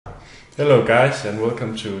Hello guys, and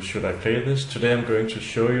welcome to Should I Play This? Today I'm going to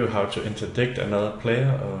show you how to interdict another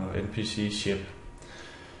player or NPC ship.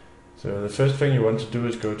 So the first thing you want to do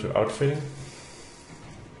is go to Outfitting,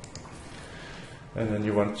 and then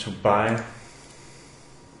you want to buy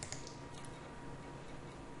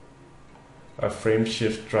a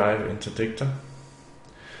Frameshift Drive interdictor.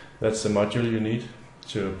 That's the module you need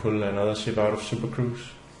to pull another ship out of supercruise.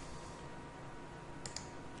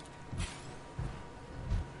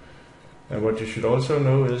 And what you should also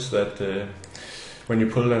know is that when you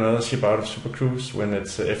pull another ship out of supercruise, when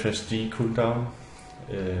its FSD cooldown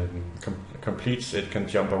completes, it can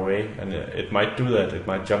jump away, and it might do that. It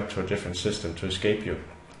might jump to a different system to escape you.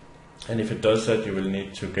 And if it does that, you will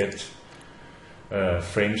need to get a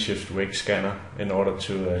Frameshift Wake Scanner in order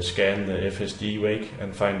to scan the FSD wake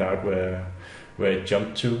and find out where it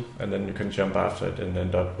jumped to, and then you can jump after it and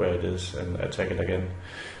end up where it is and attack it again.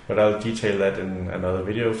 But I'll detail that in another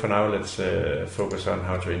video. For now, let's focus on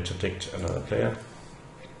how to interdict another player.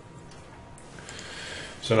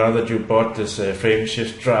 So now that you bought this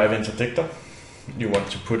Frameshift Drive interdictor, you want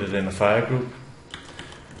to put it in a fire group.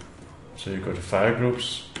 So you go to Fire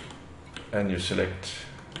Groups and you select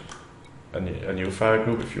a new fire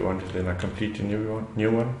group if you want it in a completely new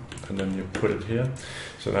one, and then you put it here.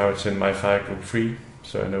 So now it's in my fire group 3,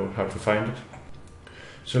 so I know how to find it.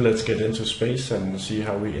 So let's get into space and see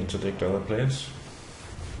how we interdict other players.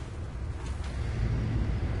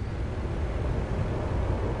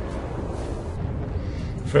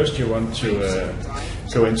 First you want to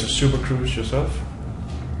go into supercruise yourself,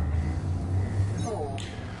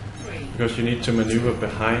 because you need to maneuver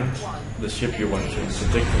behind the ship you want to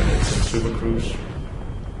interdict when it's in supercruise.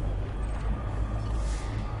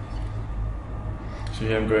 So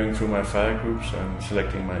here I'm going through my fire groups. I'm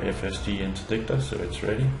selecting my FSD interdictor, so it's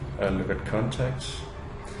ready. I'll look at contacts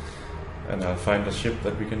and I'll find a ship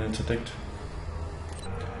that we can interdict.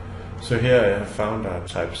 So here I have found a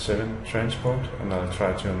Type 7 transport, and I'll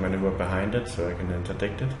try to maneuver behind it so I can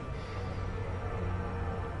interdict it.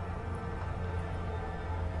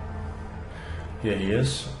 Here he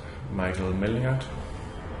is, Michael Mellingard.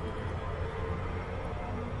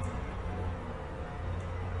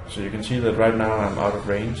 So you can see that right now I'm out of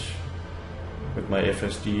range with my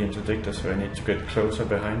FSD interdictor, so I need to get closer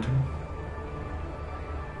behind him.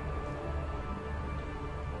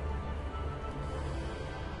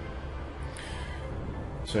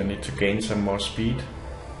 So I need to gain some more speed.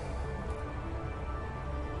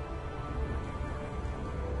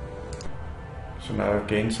 So now I've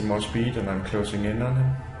gained some more speed and I'm closing in on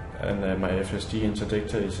him, and my FSD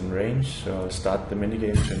interdictor is in range, so I'll start the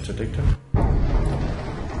minigame to interdict him.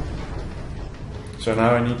 So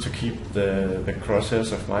now I need to keep the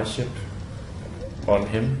crosshairs of my ship on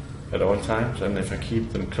him at all times, and if I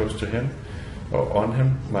keep them close to him or on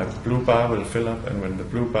him, my blue bar will fill up, and when the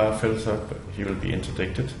blue bar fills up, he will be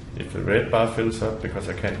interdicted. If the red bar fills up, because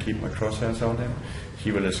I can't keep my crosshairs on him,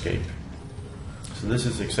 he will escape. So this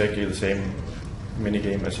is exactly the same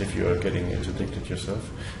minigame as if you are getting interdicted yourself,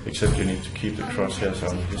 except you need to keep the crosshairs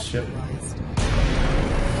on his ship.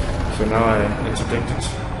 So now I interdicted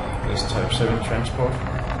this Type 7 transport.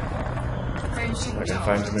 I can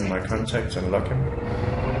find him in my contacts and lock him.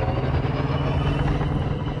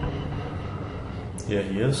 Here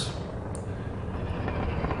he is.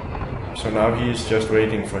 So now he is just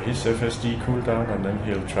waiting for his FSD cooldown, and then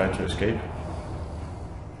he'll try to escape.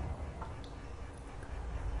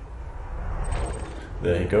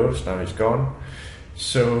 There he goes, now he's gone.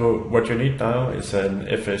 So what you need now is an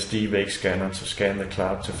FSD Wake Scanner to scan the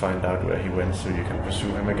cloud to find out where he went, so you can pursue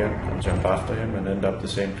him again and jump after him and end up the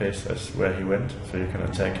same place as where he went, so you can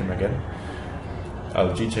attack him again.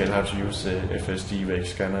 I'll detail how to use the FSD Wake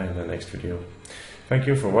Scanner in the next video. Thank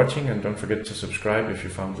you for watching, and don't forget to subscribe if you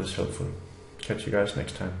found this helpful. Catch you guys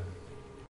next time.